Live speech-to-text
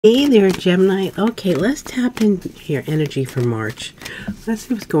Hey there, Gemini. Okay, let's tap into your energy for March. Let's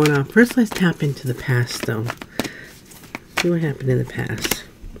see what's going on. First, let's tap into the past, though. See what happened in the past.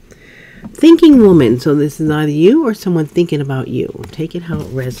 Thinking woman. So this is either you or someone thinking about you. Take it how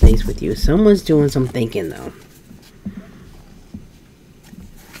it resonates with you. Someone's doing some thinking, though.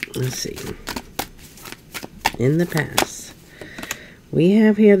 Let's see. In the past. We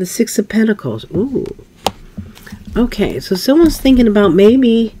have here the Six of Pentacles. Ooh. Okay, so someone's thinking about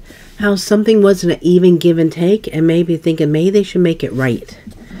maybe how something wasn't an even give and take, and maybe thinking maybe they should make it right.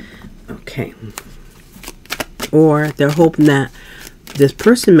 Okay. Or they're hoping that this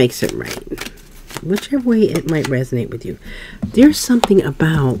person makes it right. Whichever way it might resonate with you. There's something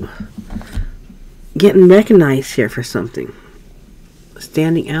about getting recognized here for something.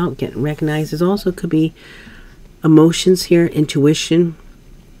 Standing out, getting recognized. There also could be emotions here, intuition.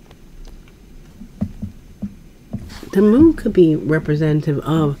 The moon could be representative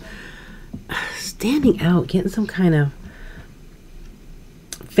of standing out, getting some kind of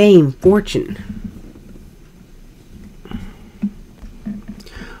fame, fortune.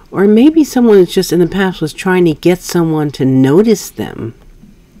 Or maybe someone just in the past was trying to get someone to notice them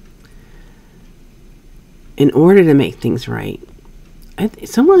in order to make ththings right.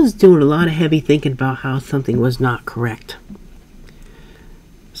 Someone's doing a lot of heavy thinking about how something was not correct.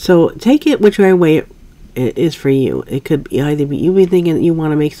 So take it whichever way it is for you. It could be either you be thinking you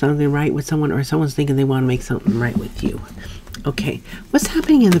want to make something right with someone, or someone's thinking they want to make something right with you. Okay, what's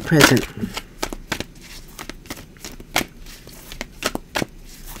happening in the present?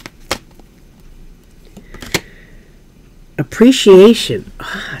 Appreciation.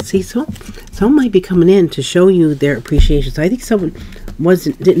 See, someone might be coming in to show you their appreciation. So I think someone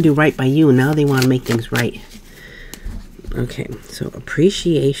didn't do right by you, and now they want to make things right. Okay, so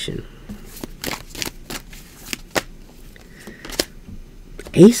appreciation.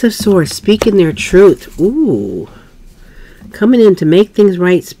 Ace of Swords, speaking their truth. Ooh. Coming in to make things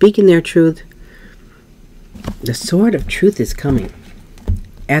right, speaking their truth. The Sword of Truth is coming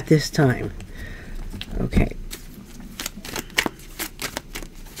at this time. Okay.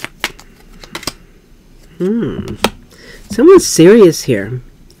 Someone's serious here.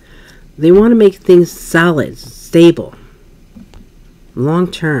 They want to make things solid, stable, long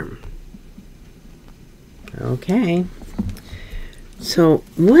term. Okay. So,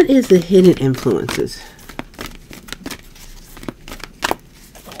 what is the hidden influences?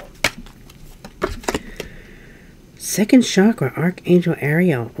 Second chakra, Archangel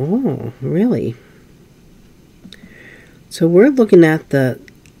Ariel. Oh, really? So, we're looking at the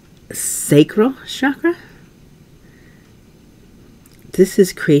sacral chakra. This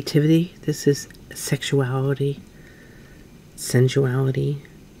is creativity. This is sexuality, sensuality,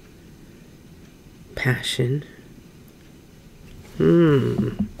 passion.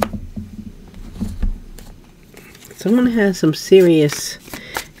 Someone has some serious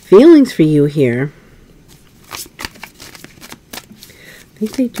feelings for you here. I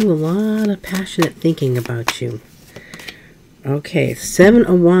think they do a lot of passionate thinking about you. Okay, Seven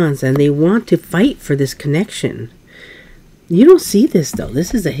of Wands, and they want to fight for this connection. You don't see this, though.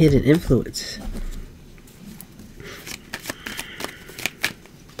 This is a hidden influence.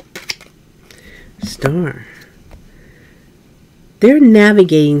 Star. They're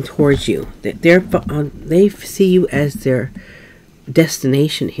navigating towards you. They see you as their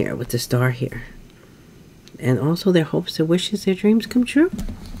destination here with the star here. And also their hopes, their wishes, their dreams come true.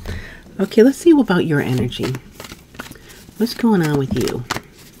 Okay, let's see about your energy. What's going on with you?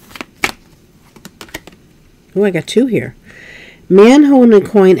 Oh, I got two here. Man holding a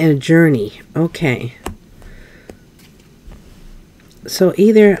coin and a journey. Okay. So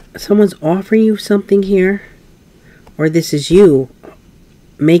either someone's offering you something here, or this is you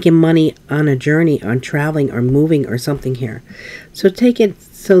making money on a journey, on traveling or moving or something here. So take it,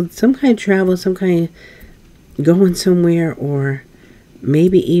 so some kind of travel, some kind of going somewhere, or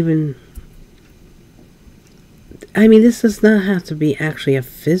maybe even, I mean, this does not have to be actually a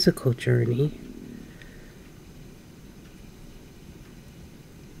physical journey.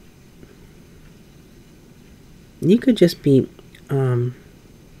 You could just be,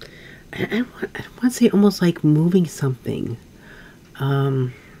 I want to say almost like moving something. How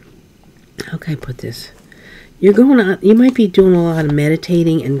can I put this? You're going on, you might be doing a lot of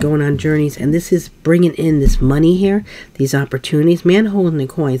meditating and going on journeys, and this is bringing in this money here, these opportunities. Man holding the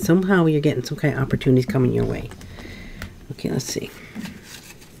coin. Somehow you're getting some kind of opportunities coming your way. Okay, let's see.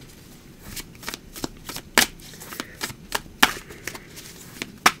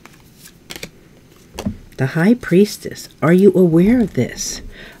 The High Priestess. Are you aware of this?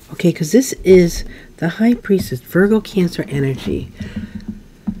 Okay, because this is the High Priestess, Virgo, Cancer energy.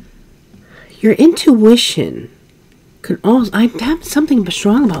 Your intuition could also, I have something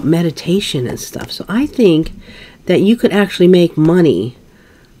strong about meditation and stuff. So I think that you could actually make money,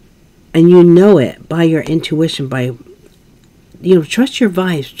 and you know it by your intuition, by, trust your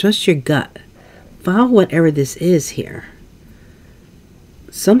vibes, trust your gut. Follow whatever this is here.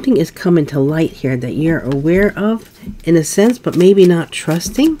 Something is coming to light here that you're aware of, in a sense, but maybe not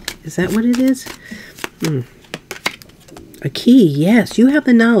trusting. Is that what it is? A key, yes. You have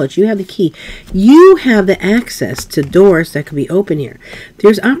the knowledge. You have the key. You have the access to doors that could be open here.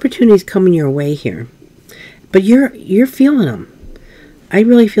 There's opportunities coming your way here. But you're feeling them. I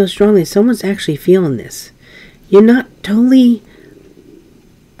really feel strongly someone's actually feeling this. You're not totally,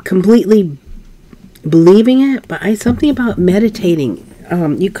 completely believing it, but something about meditating.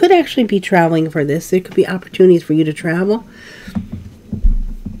 You could actually be traveling for this. There could be opportunities for you to travel.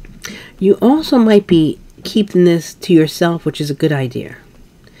 You also might be keeping this to yourself, which is a good idea,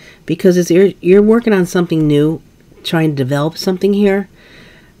 because as you're working on something new, trying to develop something here,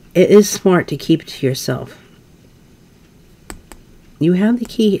 it is smart to keep it to yourself. You have the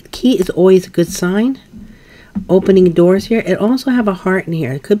key. Key is always a good sign. Opening doors here. It also have a heart in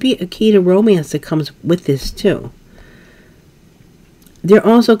here. It could be a key to romance that comes with this too. There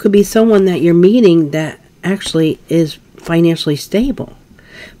also could be someone that you're meeting that actually is financially stable.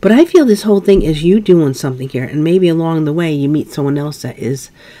 But I feel this whole thing is you doing something here, and maybe along the way you meet someone else that is,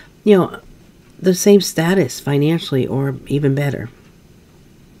 the same status financially or even better.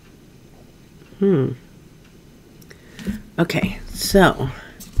 Okay, so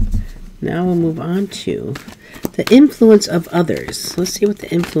now we'll move on to the influence of others. Let's see what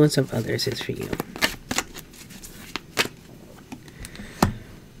the influence of others is for you.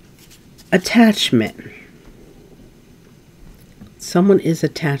 Attachment. Someone is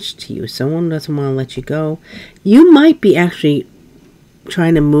attached to you. Someone doesn't want to let you go. You might be actually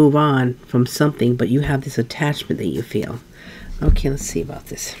trying to move on from something, but you have this attachment that you feel. Okay, let's see about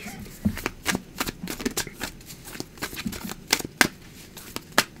this.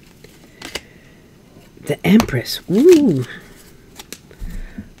 The Empress. Ooh.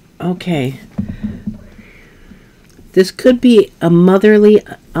 Okay. This could be a motherly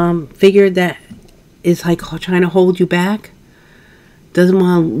figure that is like trying to hold you back. Doesn't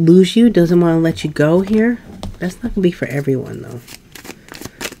want to lose you. Doesn't want to let you go here. That's not going to be for everyone, though.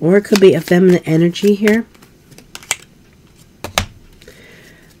 Or it could be a feminine energy here.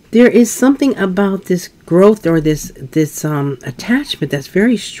 There is something about this growth or this attachment that's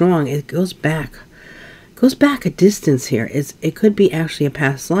very strong. It goes back. Goes back a distance here. It could be actually a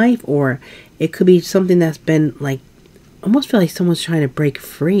past life, or it could be something that's been like, almost feel like someone's trying to break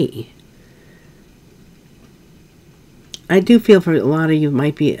free. I do feel for a lot of you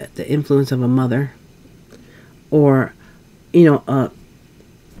might be the influence of a mother, or it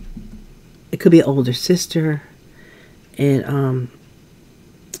could be an older sister, and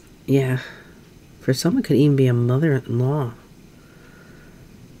yeah, for some it could even be a mother-in-law.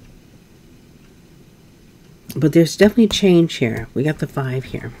 But there's definitely change here. We got the 5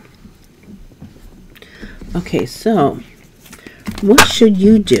 here. Okay, so what should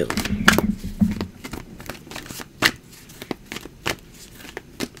you do?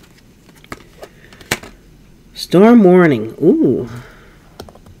 Storm warning. Ooh.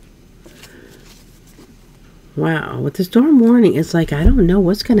 Wow. With the storm warning, it's like, I don't know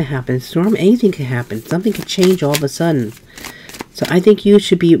what's going to happen. Storm, anything could happen. Something could change all of a sudden. So I think you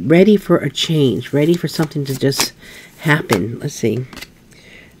should be ready for a change. Ready for something to just happen. Let's see.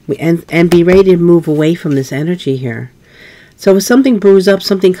 And be ready to move away from this energy here. So if something brews up,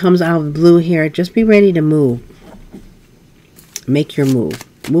 something comes out of the blue here, just be ready to move. Make your move.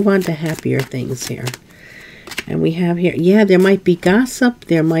 Move on to happier things here. And we have here, yeah, there might be gossip.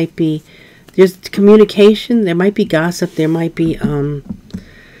 There might be, there's communication. There might be gossip. There might be,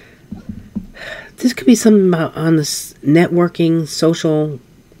 this could be something about on this networking, social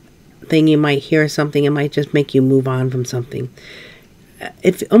thing. You might hear something. It might just make you move on from something.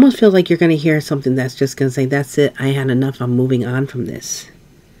 It almost feels like you're going to hear something that's just going to say, that's it. I had enough. I'm moving on from this.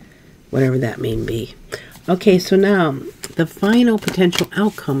 Whatever that may be. Okay, so now the final potential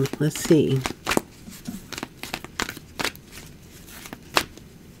outcome. Let's see.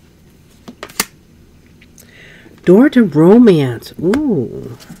 Door to romance.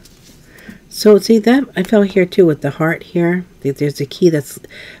 Ooh. So see that I felt here too with the heart here. There's a key that's,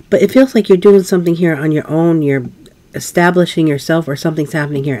 but it feels like you're doing something here on your own. You're establishing yourself, or something's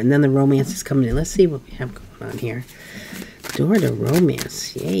happening here, and then the romance is coming in. Let's see what we have going on here. Door to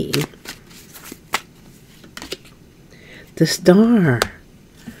romance. Yay. The Star.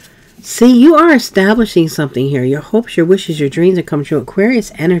 See, you are establishing something here. Your hopes, your wishes, your dreams are coming true.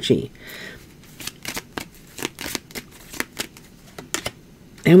 Aquarius energy.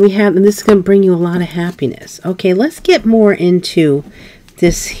 And and this is going to bring you a lot of happiness. Okay, let's get more into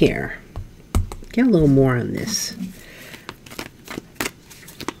this here. Get a little more on this.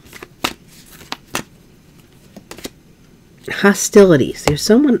 Hostilities. There's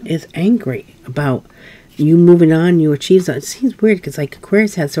someone is angry about you moving on, you achieve something. It seems weird because like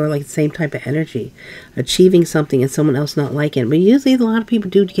Aquarius has sort of like the same type of energy. Achieving something and someone else not liking it. But usually a lot of people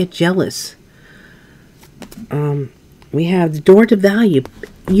do get jealous. We have the door to value.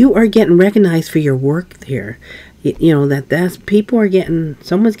 You are getting recognized for your work here. You know, that's people are getting,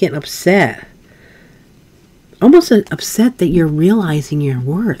 someone's getting upset. Almost upset that you're realizing your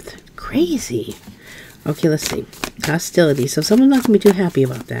worth. Crazy. Okay, let's see. Hostility. So someone's not going to be too happy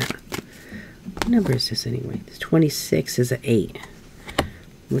about that. What number is this anyway? This 26 is an 8.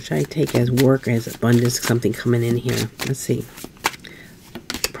 Which I take as work, as abundance, something coming in here. Let's see.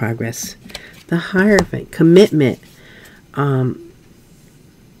 Progress. The Hierophant. Commitment.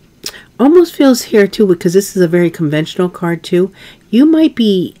 Almost feels here too, because this is a very conventional card too. You might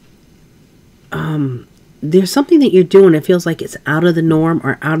be, there's something that you're doing. It feels like it's out of the norm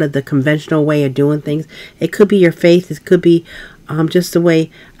or out of the conventional way of doing things. It could be your faith. It could be just the way,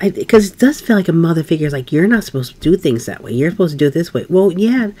 because it does feel like a mother figure is like, you're not supposed to do things that way. You're supposed to do it this way. Well,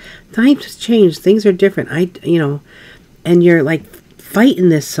 yeah, times change. Things are different. You know, and you're like fighting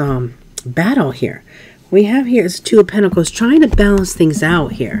this battle here. We have here is Two of Pentacles, trying to balance things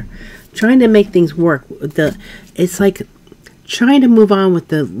out here, trying to make things work. It's like trying to move on with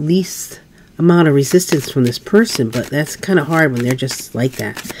the least amount of resistance from this person, but that's kind of hard when they're just like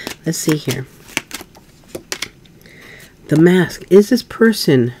that. Let's see here. The Mask. Is this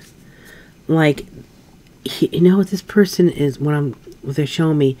person like, you know what this person is, what they're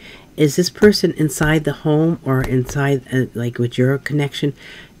showing me, is this person inside the home or inside like with your connection,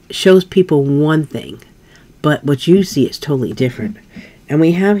 shows people one thing, but what you see is totally different. And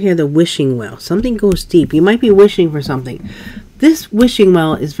we have here the wishing well. Something goes deep. You might be wishing for something. This wishing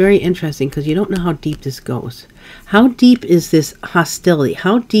well is very interesting because you don't know how deep this goes. How deep is this hostility?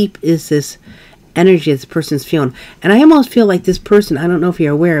 How deep is this energy this person's feeling? And I almost feel like this person, I don't know if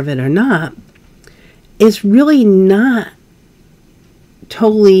you're aware of it or not, is really not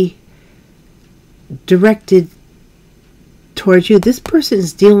totally directed towards you. This person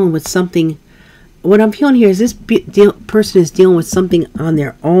is dealing with something. What I'm feeling here is this person is dealing with something on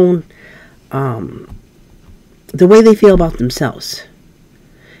their own, the way they feel about themselves.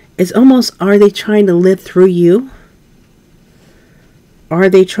 It's almost, are they trying to live through you? Are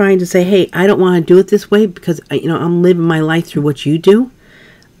they trying to say, hey, I don't want to do it this way because, you know, I'm living my life through what you do?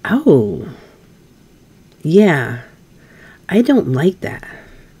 Oh, yeah, I don't like that.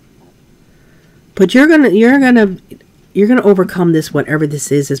 But you're gonna overcome this, whatever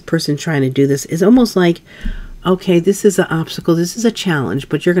this is. This person trying to do this is almost like, okay, this is an obstacle, this is a challenge,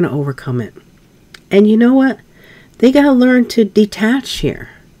 but you're gonna overcome it. And you know what? They gotta learn to detach here.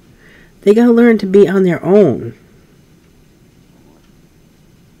 They gotta learn to be on their own.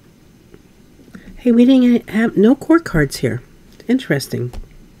 Hey, we didn't have no court cards here. Interesting.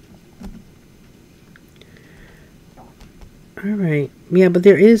 All right. Yeah, but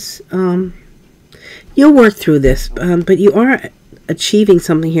there is, you'll work through this, but you are achieving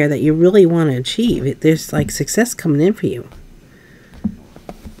something here that you really want to achieve. There's like success coming in for you.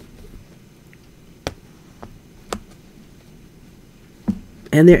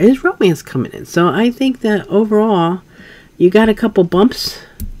 And there is romance coming in. So I think that overall, you got a couple bumps,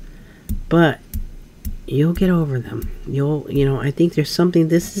 but you'll get over them. You know, I think there's something,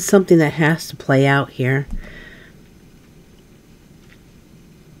 this is something that has to play out here.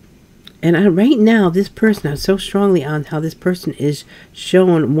 And right now, this person, I'm so strongly on how this person is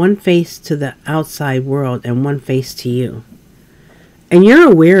showing one face to the outside world and one face to you. And you're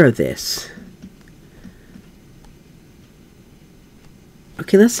aware of this.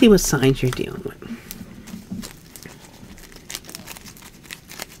 Okay, let's see what signs you're dealing with.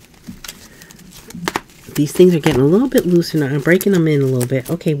 These things are getting a little bit looser now. I'm breaking them in a little bit.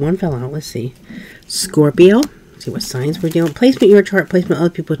 Okay, one fell out. Let's see. Scorpio. See what signs we're dealing. Placement your chart, placement other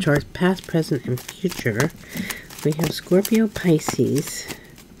people's charts, past, present, and future. We have Scorpio, Pisces,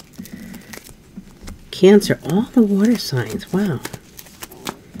 Cancer, all the water signs. Wow.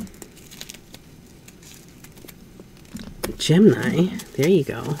 Gemini, there you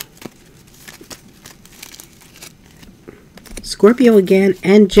go. Scorpio again,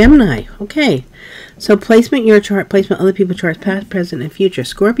 and Gemini. Okay. So placement your chart, placement other people's charts, past, present, and future.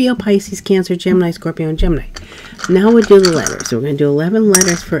 Scorpio, Pisces, Cancer, Gemini, Scorpio, and Gemini. Now we'll do the letters. So we're going to do 11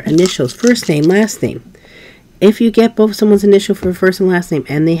 letters for initials, first name, last name. If you get both someone's initial for first and last name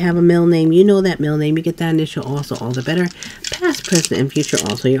and they have a middle name, you know that middle name, you get that initial also, all the better. Past, present, and future,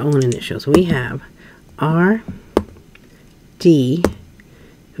 also your own initials. We have R, D,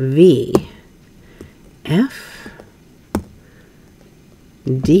 V, F,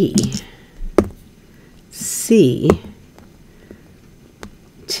 D, C,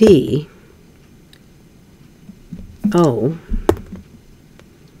 T, O,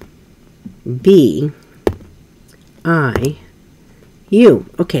 B, I, U.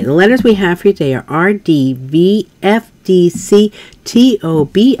 Okay, the letters we have for you today are R, D, V, F, D, C, T, O,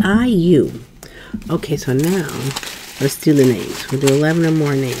 B, I, U. Okay, so now let's do the names. We'll do 11 or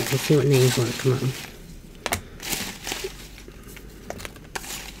more names. Let's see what names want to come on.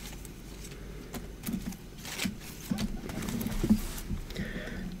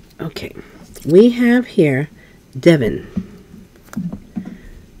 Okay, we have here Devin,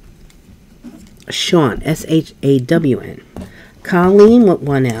 Shawn, S-H-A-W-N, Colleen with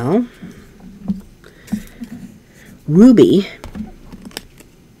 1 L, Ruby,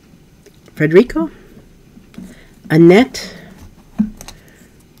 Federico, Annette,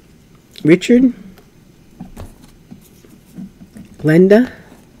 Richard, Glenda,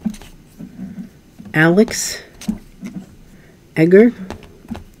 Alex, Edgar,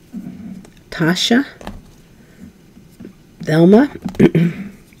 Tasha, Thelma,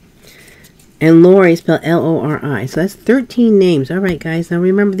 and Lori, spelled L-O-R-I. So that's 13 names. All right, guys. Now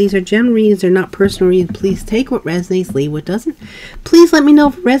remember, these are general reads. They're not personal reads. Please take what resonates, leave what doesn't. Please let me know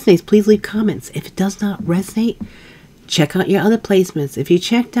if it resonates. Please leave comments. If it does not resonate, check out your other placements. If you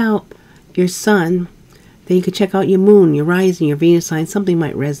checked out your sun, then you could check out your moon, your rising, your Venus sign. Something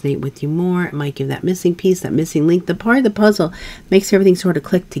might resonate with you more. It might give that missing piece, that missing link. The part of the puzzle makes everything sort of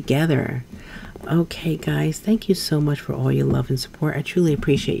click together. Okay, guys, thank you so much for all your love and support. I truly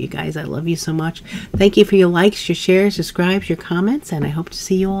appreciate you guys. I love you so much. Thank you for your likes, your shares, subscribes, your comments, and I hope to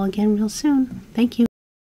see you all again real soon. Thank you.